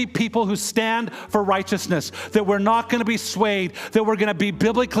 help us to be people who stand for righteousness, that we're not going to be swayed, that we're going to be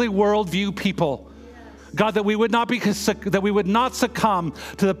biblically worldview people. God, that we would not succumb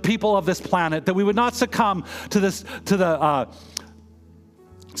to the people of this planet, that we would not succumb to the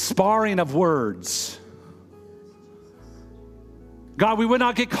sparring of words. God, we would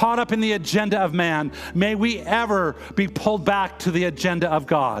not get caught up in the agenda of man. May we ever be pulled back to the agenda of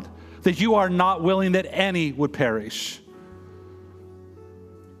God, that you are not willing that any would perish.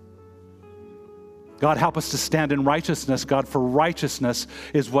 God, help us to stand in righteousness, God, for righteousness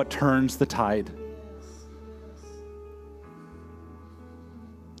is what turns the tide.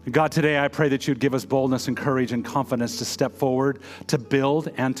 God, today I pray that you'd give us boldness and courage and confidence to step forward, to build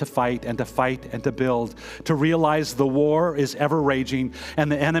and to fight and to fight and to build, to realize the war is ever raging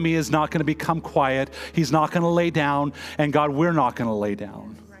and the enemy is not going to become quiet. He's not going to lay down, and God, we're not going to lay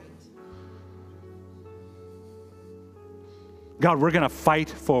down. God, we're going to fight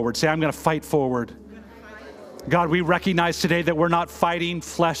forward. Say, I'm going to fight forward. God, we recognize today that we're not fighting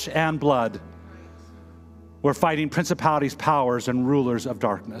flesh and blood. We're fighting principalities, powers, and rulers of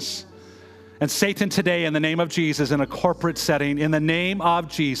darkness. And Satan, today, in the name of Jesus, in a corporate setting, in the name of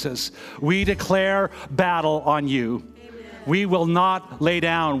Jesus, we declare battle on you. We will not lay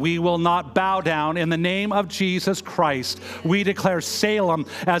down. We will not bow down. In the name of Jesus Christ, we declare Salem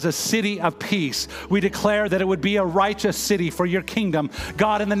as a city of peace. We declare that it would be a righteous city for your kingdom.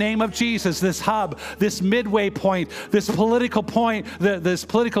 God, in the name of Jesus, this hub, this midway point, this political point, this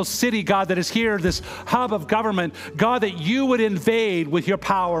political city, God, that is here, this hub of government, God, that you would invade with your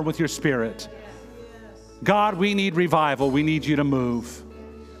power, with your spirit. God, we need revival. We need you to move.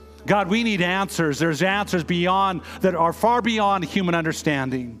 God, we need answers. There's answers beyond, that are far beyond human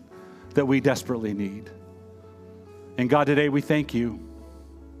understanding, that we desperately need. And God, today we thank you.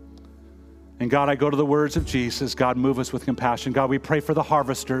 And God, I go to the words of Jesus. God, move us with compassion. God, we pray for the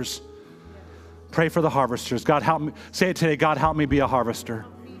harvesters. Pray for the harvesters. God, help me. Say it today. God, help me be a harvester.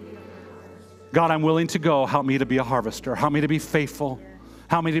 God, I'm willing to go. Help me to be a harvester. Help me to be faithful.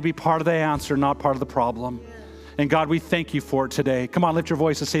 Help me to be part of the answer, not part of the problem. And God, we thank you for it today. Come on, lift your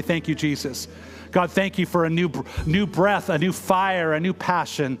voice and say, thank you, Jesus. God, thank you for a new breath, a new fire, a new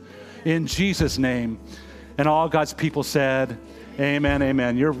passion in Jesus' name. And all God's people said, amen,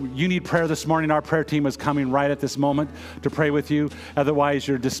 amen. You need prayer this morning. Our prayer team is coming right at this moment to pray with you. Otherwise,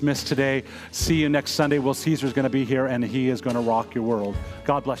 you're dismissed today. See you next Sunday. Will Caesar's going to be here, and he is going to rock your world.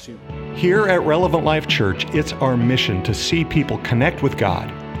 God bless you. Here at Relevant Life Church, it's our mission to see people connect with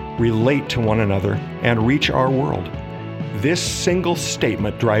God, relate to one another, and reach our world. This single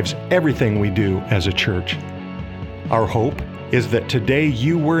statement drives everything we do as a church. Our hope is that today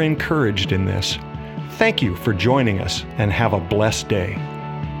you were encouraged in this. Thank you for joining us, and have a blessed day.